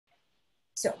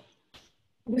So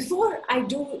before I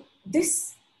do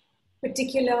this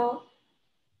particular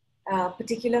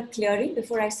clearing,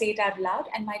 before I say it out loud,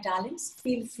 and my darlings,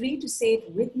 feel free to say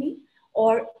it with me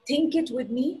or think it with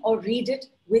me or read it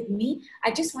with me.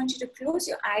 I just want you to close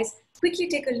your eyes, quickly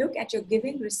take a look at your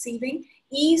giving, receiving,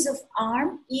 ease of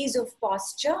arm, ease of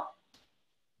posture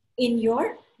in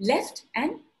your left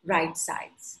and right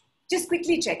sides. Just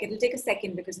quickly check. It'll take a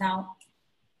second because now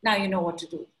you know what to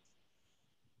do.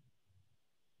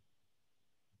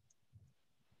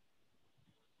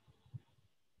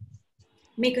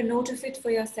 Make a note of it for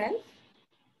yourself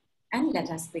and let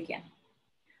us begin.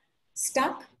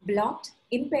 Stuck, blocked,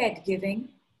 impaired giving,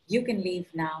 you can leave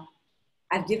now.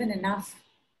 I've given enough.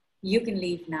 You can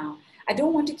leave now. I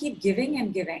don't want to keep giving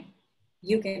and giving.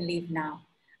 You can leave now.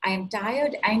 I am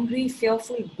tired, angry,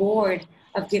 fearful, bored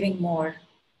of giving more.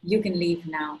 You can leave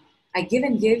now. I give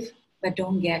and give, but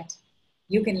don't get.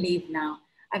 You can leave now.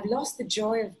 I've lost the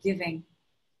joy of giving.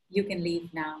 You can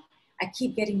leave now. I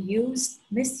keep getting used,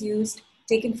 misused,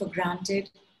 taken for granted.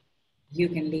 You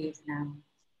can leave now.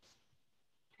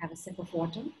 Have a sip of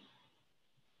water.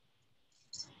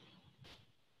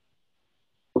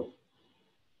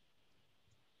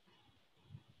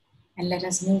 And let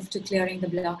us move to clearing the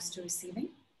blocks to receiving.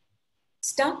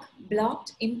 Stuck,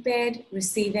 blocked, impaired,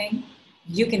 receiving,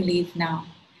 you can leave now.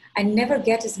 I never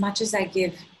get as much as I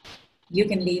give. You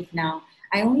can leave now.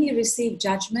 I only receive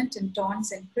judgment and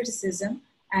taunts and criticism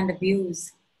and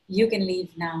abuse. You can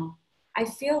leave now. I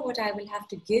fear what I will have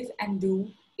to give and do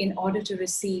in order to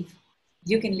receive.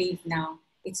 You can leave now.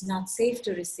 It's not safe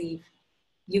to receive.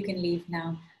 You can leave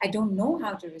now. I don't know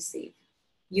how to receive.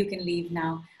 You can leave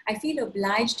now. I feel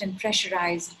obliged and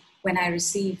pressurized when I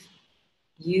receive.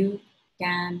 You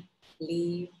can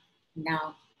leave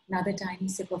now. Another tiny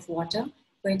sip of water.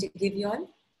 Going to give you all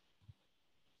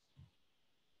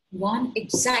 1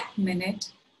 exact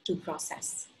minute to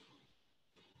process.